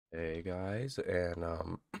Hey guys, and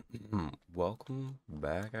welcome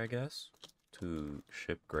back, I guess, to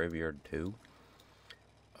Ship Graveyard 2.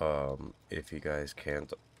 If you guys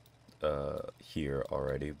can't hear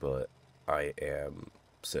already, but I am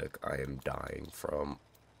sick. I am dying from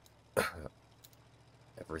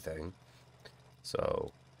everything.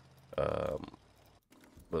 So, um,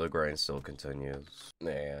 but the grind still continues,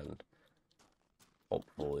 and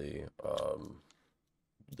hopefully,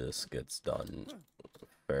 this gets done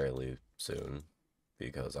fairly soon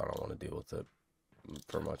because I don't want to deal with it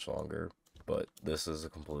for much longer. But this is a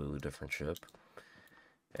completely different ship,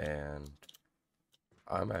 and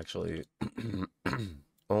I'm actually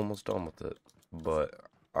almost done with it. But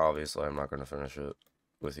obviously, I'm not going to finish it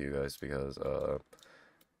with you guys because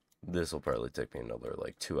this will probably take me another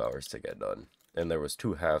like 2 hours to get done. And there was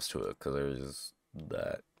two halves to it because there's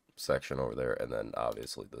that section over there, and then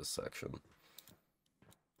obviously this section.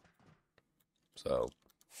 So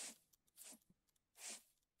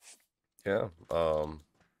yeah,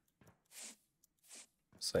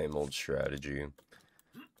 same old strategy.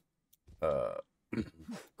 Uh,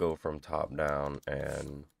 go from top down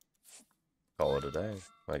and call it a day,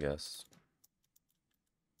 I guess.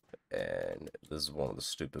 And this is one of the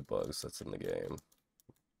stupid bugs that's in the game.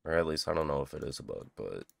 Or at least I don't know if it is a bug,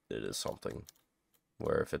 but it is something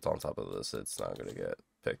where if it's on top of this, it's not going to get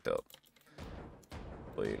picked up.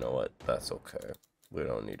 But you know what? That's okay. We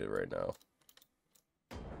don't need it right now.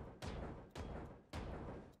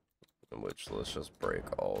 In which, let's just break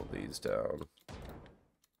all of these down.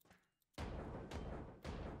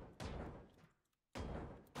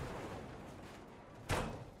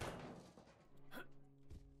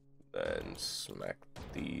 Then smack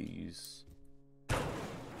these.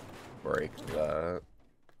 Break that.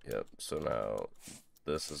 Yep, so now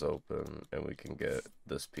this is open and we can get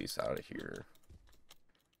this piece out of here.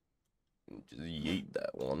 Just yeet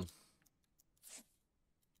that one.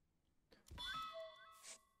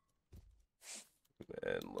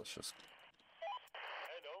 And let's just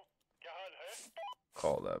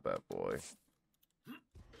call that bad boy.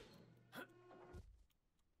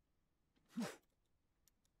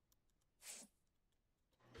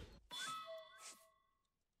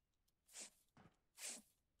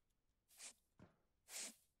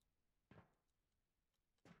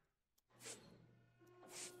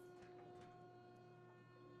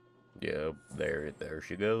 Yep, there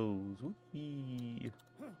she goes. Whee!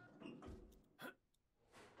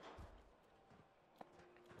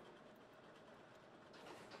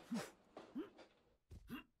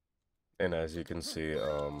 And as you can see,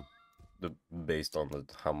 the based on the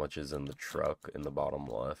how much is in the truck in the bottom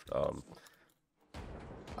left,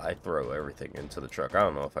 I throw everything into the truck. I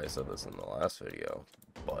don't know if I said this in the last video,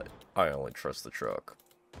 but I only trust the truck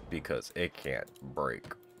because it can't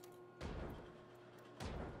break.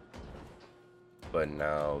 But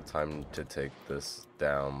now, time to take this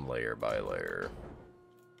down layer by layer.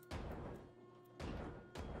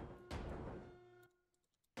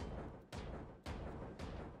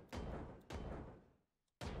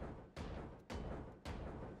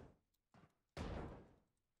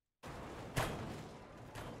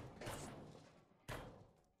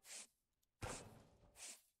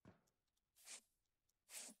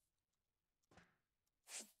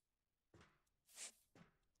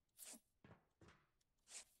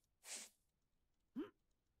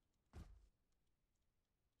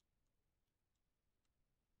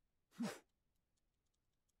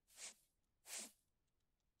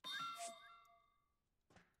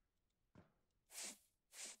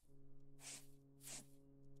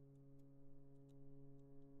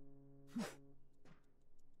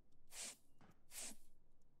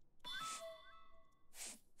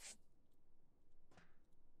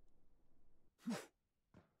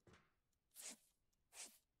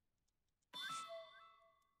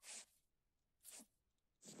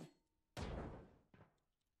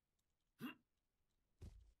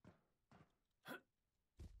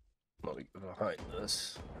 Let me get behind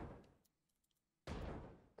this.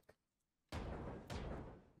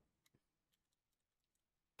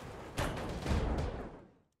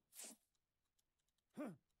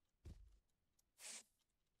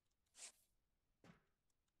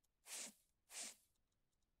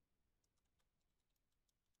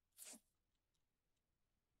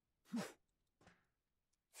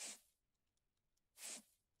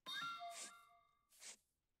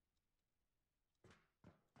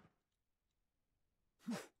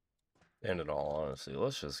 And in all honesty,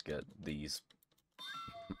 let's just get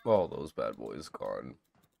all those bad boys gone.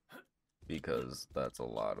 Because that's a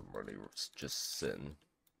lot of money just sitting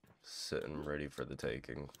ready for the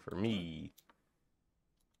taking. For me.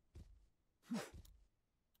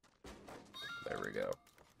 we go.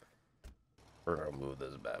 We're gonna move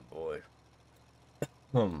this bad boy.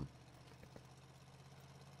 All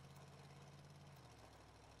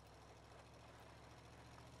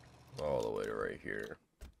the way to right here.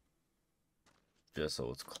 Just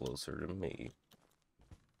so it's closer to me.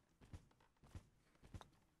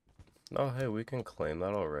 Oh, hey, we can claim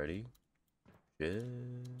that already. Shit.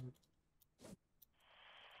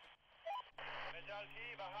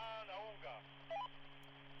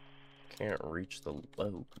 Can't reach the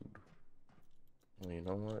load. Well, you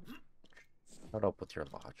know what? Shut up with your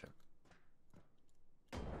logic.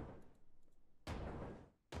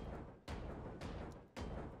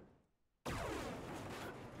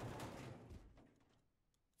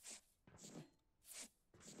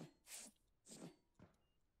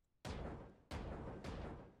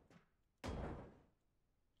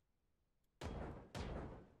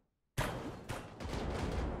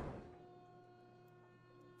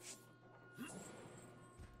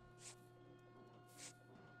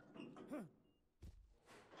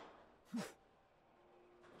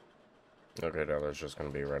 Okay, now there's just gonna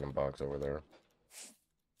be a random box over there.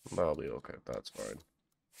 That'll be okay, that's fine.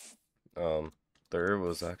 There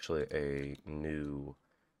was actually a new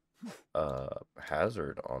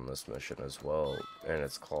hazard on this mission as well, and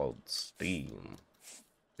it's called Steam.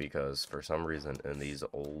 Because for some reason in these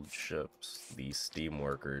old ships, these steam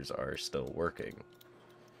workers are still working.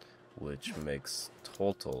 Which makes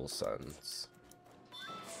total sense.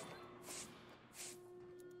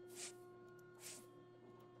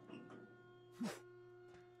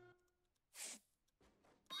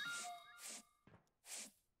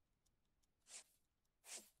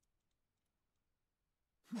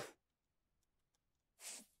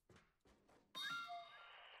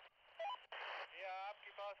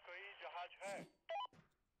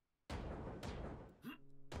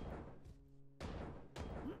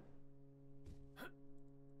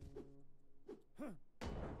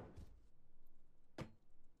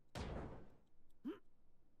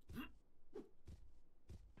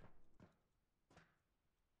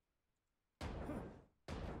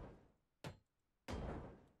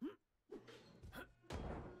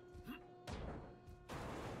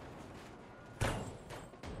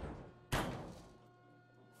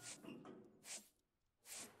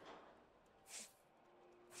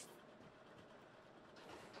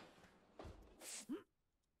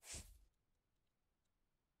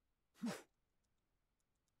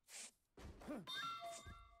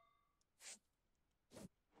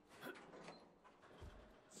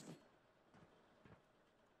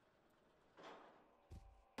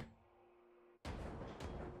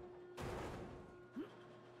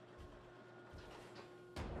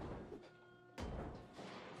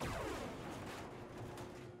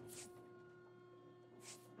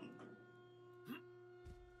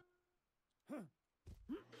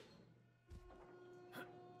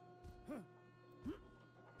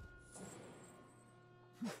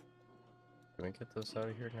 Can we get this out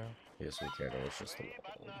of here now? Yes, we can. It was just the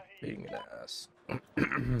wall being an ass.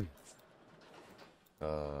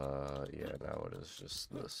 Yeah, now it is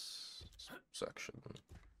just this section.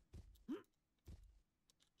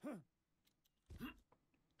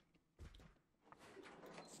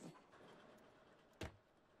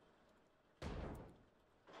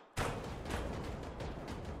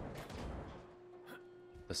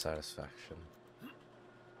 The satisfaction.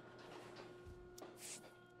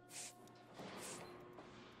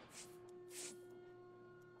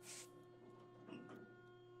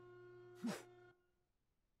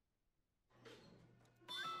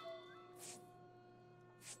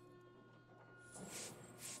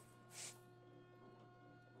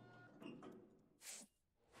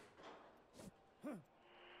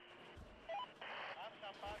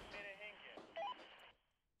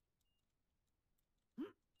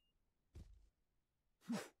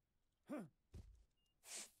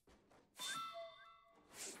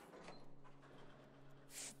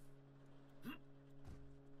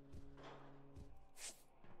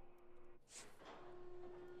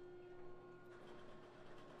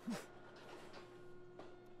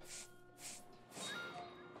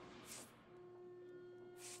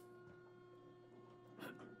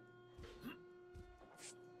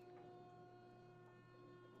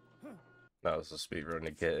 Now it's a speed run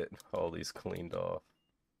to get all these cleaned off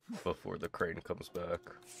before the crane comes back.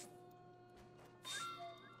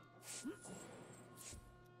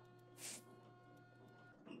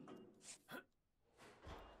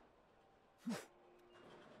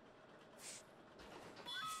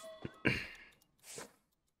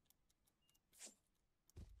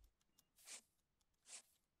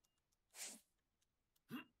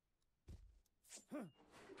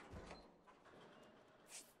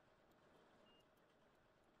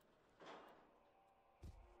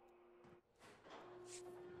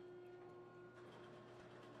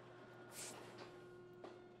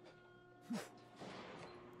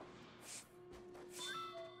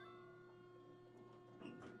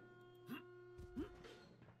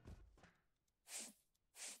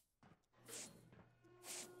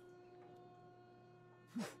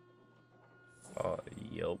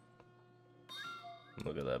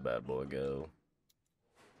 Look at that bad boy go.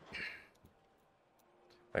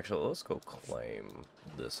 Actually, let's go claim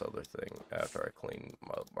this other thing after I clean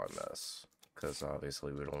up my mess. Because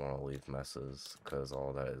obviously we don't want to leave messes, because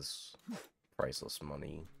all that is priceless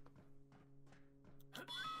money.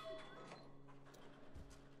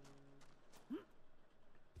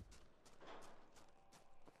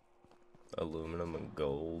 Aluminum and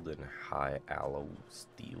gold and high alloy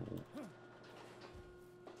steel.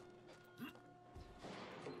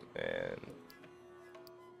 And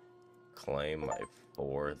claim my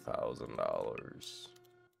 $4,000.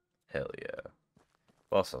 Hell yeah.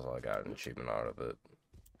 Plus, also I got an achievement out of it.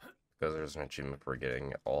 Because there's an achievement for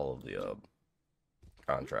getting all of the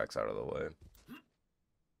contracts out of the way.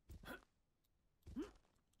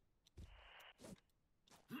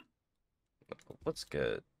 Let's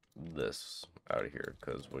get this out of here,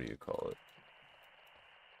 because what do you call it?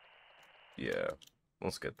 Yeah,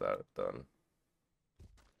 let's get that done.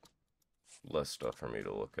 Less stuff for me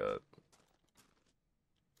to look at.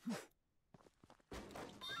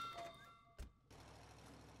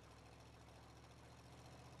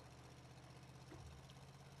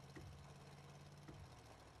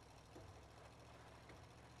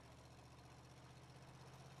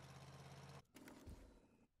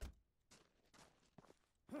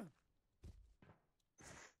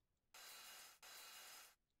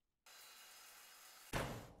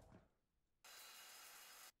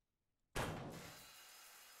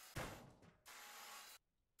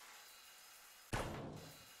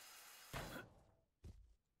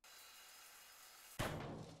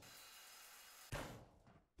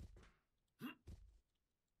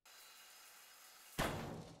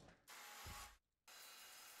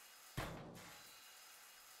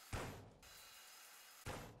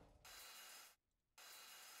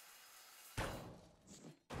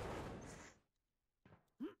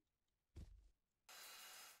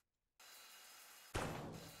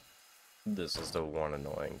 This is the one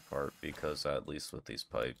annoying part, because at least with these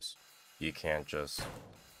pipes, you can't just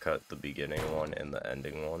cut the beginning one and the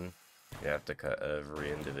ending one. You have to cut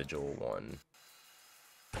every individual one.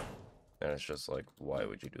 And it's just like, why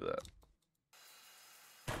would you do that?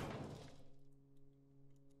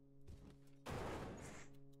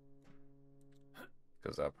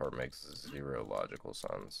 Because that part makes zero logical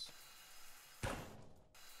sense.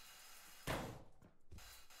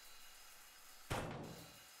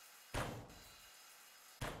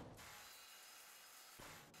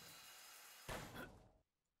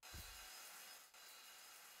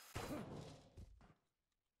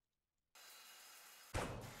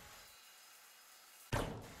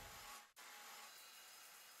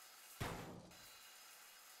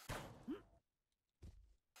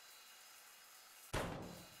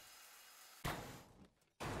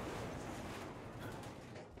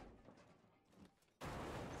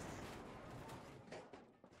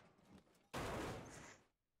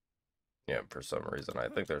 Yeah, for some reason, I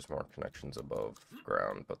think there's more connections above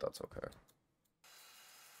ground, but that's okay.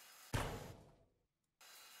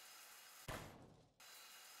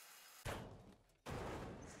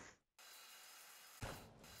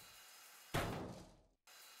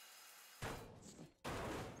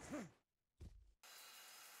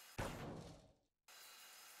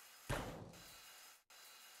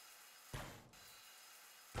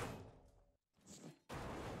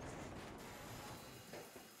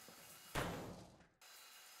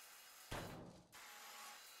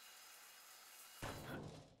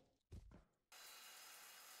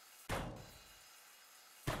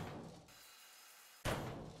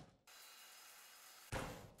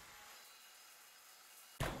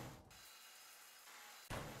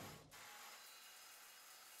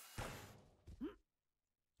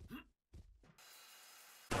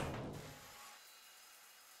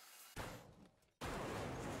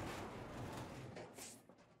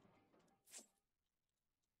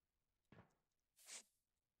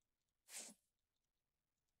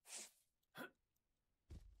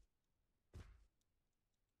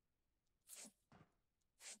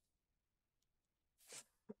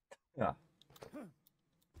 Yeah.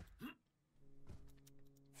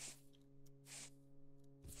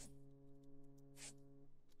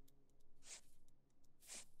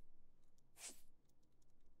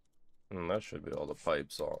 And that should be all the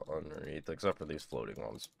pipes all underneath, except for these floating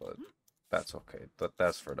ones, but that's okay.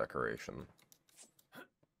 That's for decoration.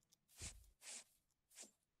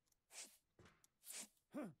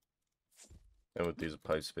 And with these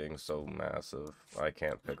pipes being so massive, I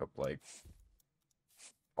can't pick up, like,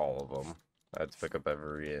 all of them. I had to pick up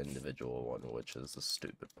every individual one, which is the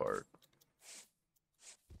stupid part.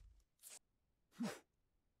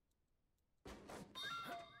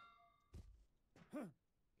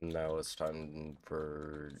 Now it's time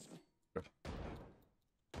for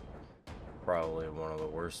probably one of the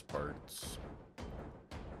worst parts.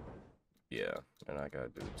 Yeah, and I gotta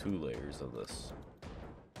do 2 layers of this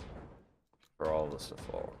for all this to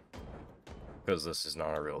fall. Because this is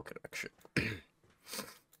not a real connection.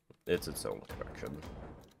 It's its own connection.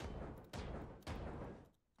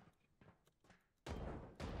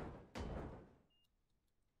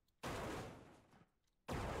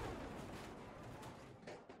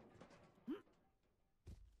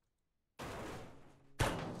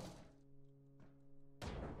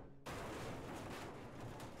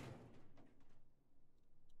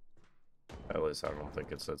 At least I don't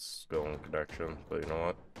think it's its own connection, but you know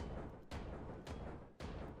what?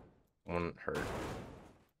 Wouldn't hurt.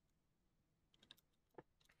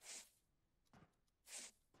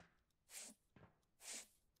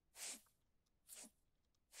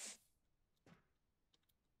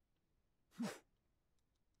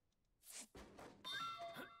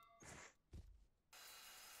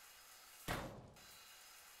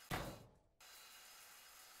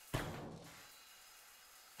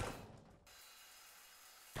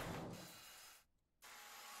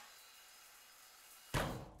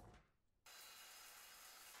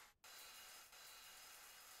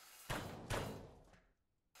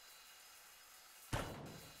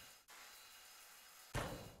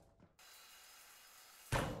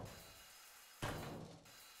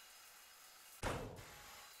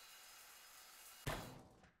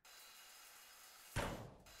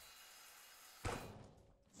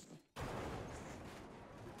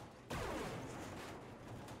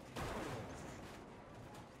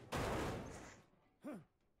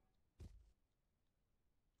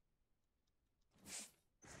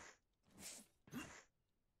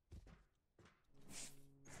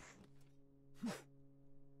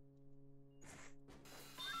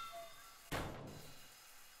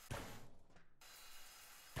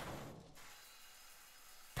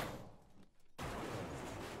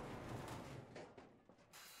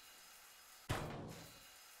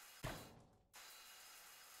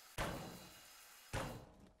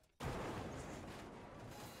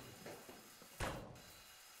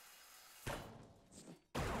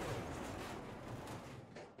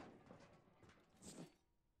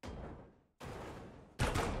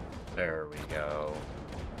 There we go.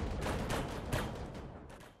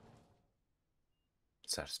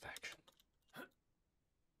 Satisfaction.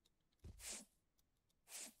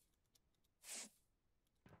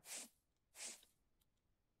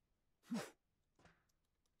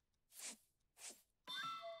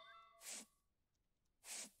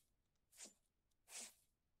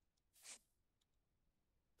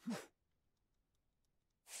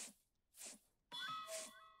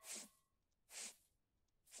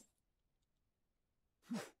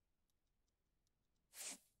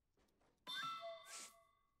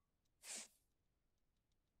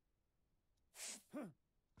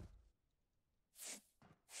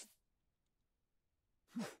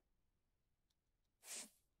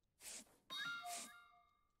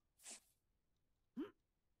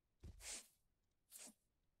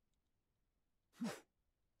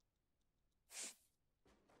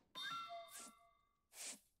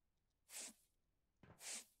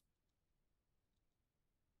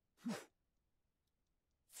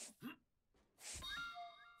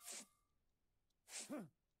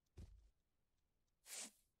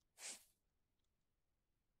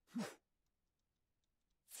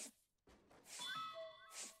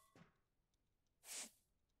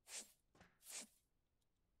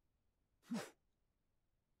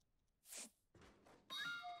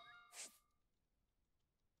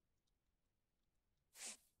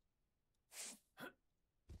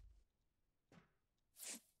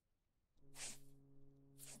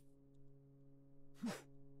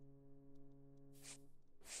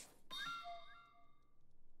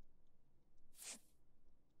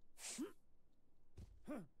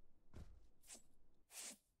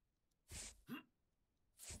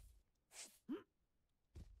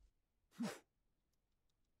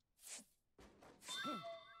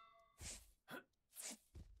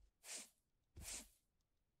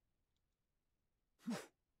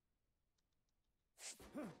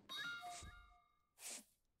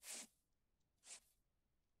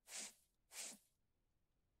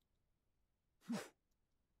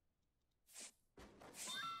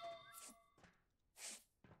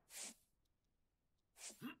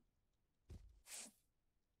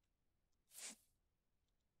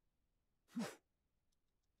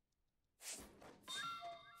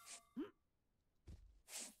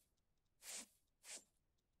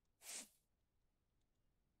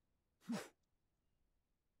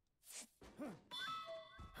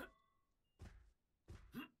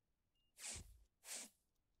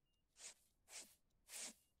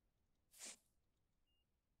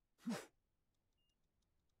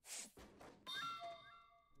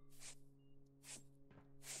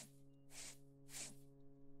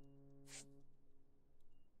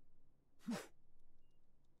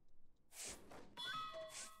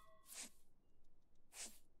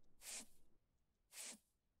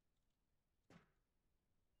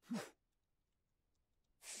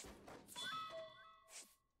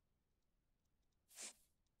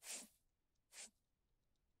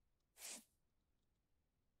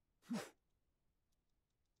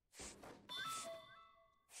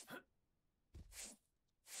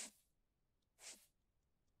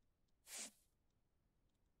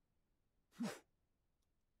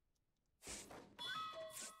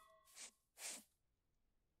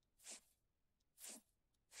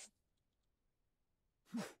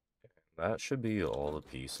 That should be all the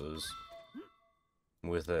pieces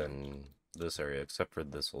within this area, except for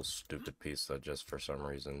this little stupid piece that just for some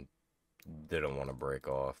reason didn't want to break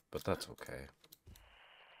off, but that's okay.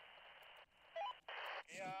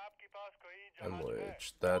 In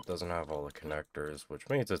which, that doesn't have all the connectors, which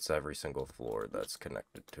means it's every single floor that's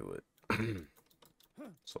connected to it.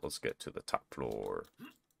 So let's get to the top floor.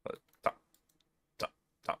 Top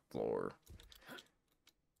floor.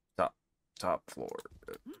 Top floor.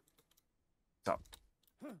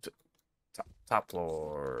 Top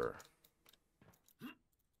floor.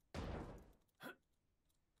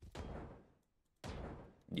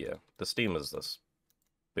 Yeah, the steam is this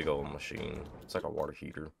big old machine. It's like a water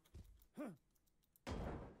heater.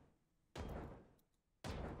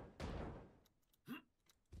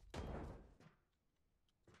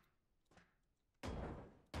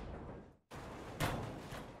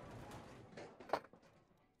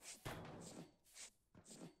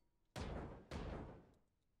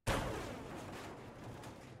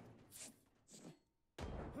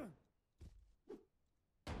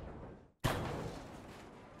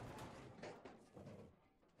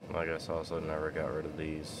 I guess I also never got rid of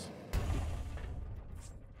these.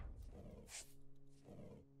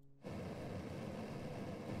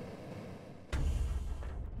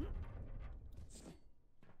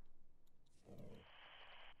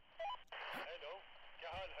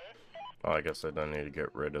 Oh, I guess I don't need to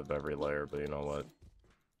get rid of every layer, but you know what?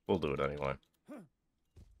 We'll do it anyway.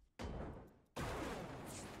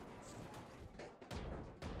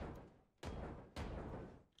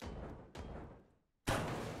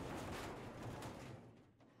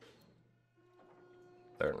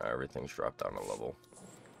 There, now everything's dropped down a level.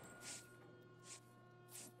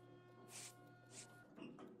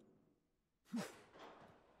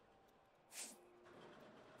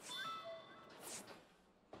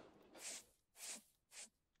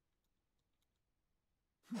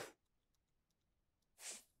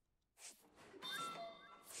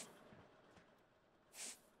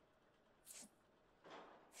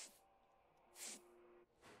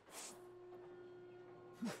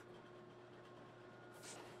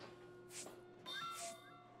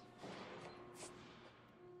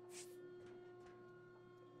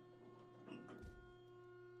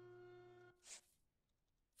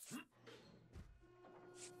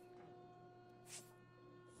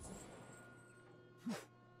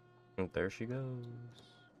 And there she goes.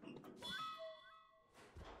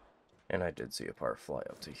 And I did see a part fly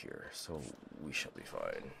up to here, so we shall be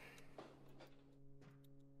fine.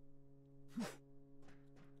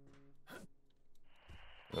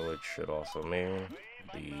 Which should also mean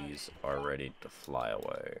these are ready to fly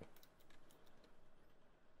away.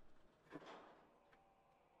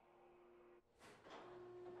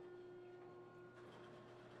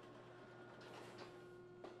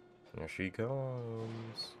 Here she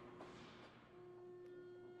comes.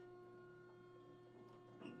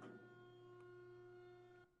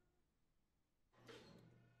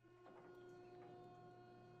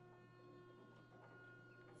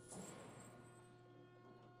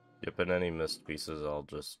 Yep, and any missed pieces, I'll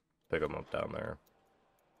just pick them up down there.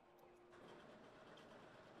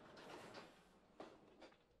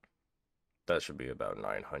 That should be about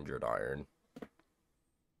 900 iron,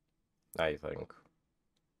 I think.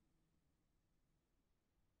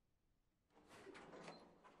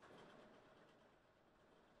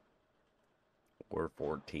 Or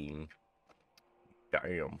 14.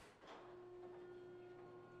 Damn.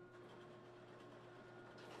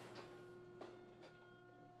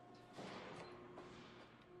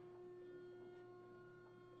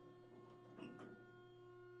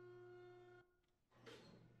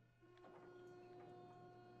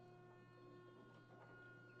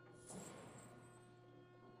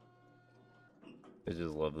 I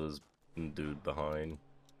just love this dude behind.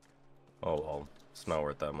 Oh well, it's not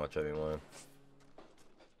worth that much anyway.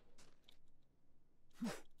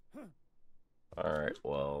 Alright,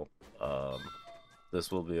 well, this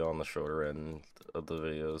will be on the shorter end of the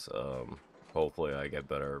videos. Hopefully I get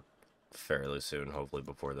better fairly soon, hopefully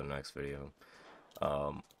before the next video.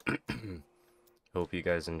 Hope you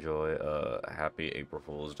guys enjoy. Happy April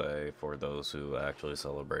Fool's Day for those who actually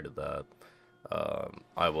celebrated that.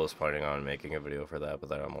 I was planning on making a video for that, but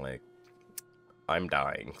then I'm like, I'm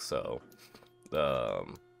dying, so,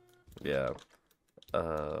 yeah.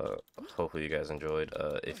 Hopefully you guys enjoyed.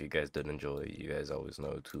 If you guys did enjoy, you guys always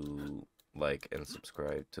know to like and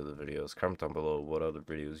subscribe to the videos. Comment down below what other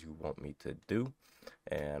videos you want me to do,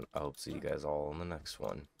 and I hope to see you guys all in the next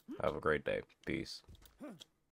one. Have a great day. Peace.